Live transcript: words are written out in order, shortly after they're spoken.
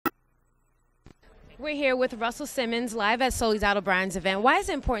We're here with Russell Simmons live at Soul's Brand's event. Why is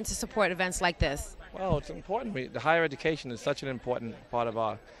it important to support events like this? Well, it's important. The higher education is such an important part of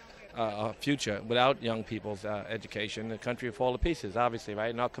our future. Without young people's education, the country would fall to pieces, obviously,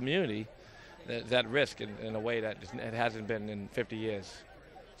 right? In our community, is at risk in a way that it hasn't been in 50 years.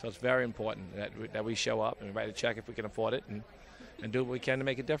 So it's very important that we show up and write a check if we can afford it and do what we can to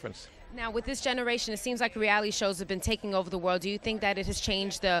make a difference. Now, with this generation, it seems like reality shows have been taking over the world. Do you think that it has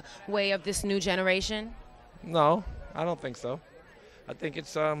changed the way of this new generation? No, I don't think so. I think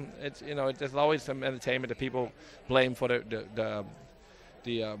it's there's always some entertainment that people blame for the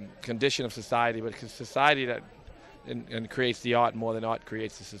condition of society, but it's society that and creates the art more than art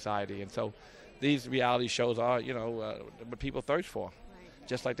creates the society. And so these reality shows are, what people thirst for.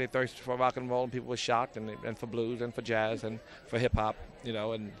 Just like they thirst for rock and roll, and people were shocked, and for blues, and for jazz, and for hip hop,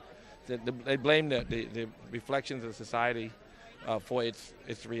 and they blame the reflections of society for its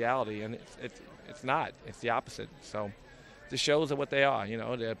reality, and it's not. It's the opposite. So the shows are what they are.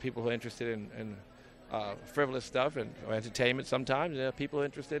 There are people who are interested in frivolous stuff or entertainment sometimes. There are people who are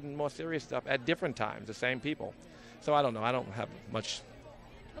interested in more serious stuff at different times. The same people. So I don't know. I don't have much.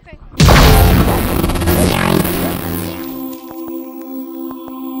 Okay.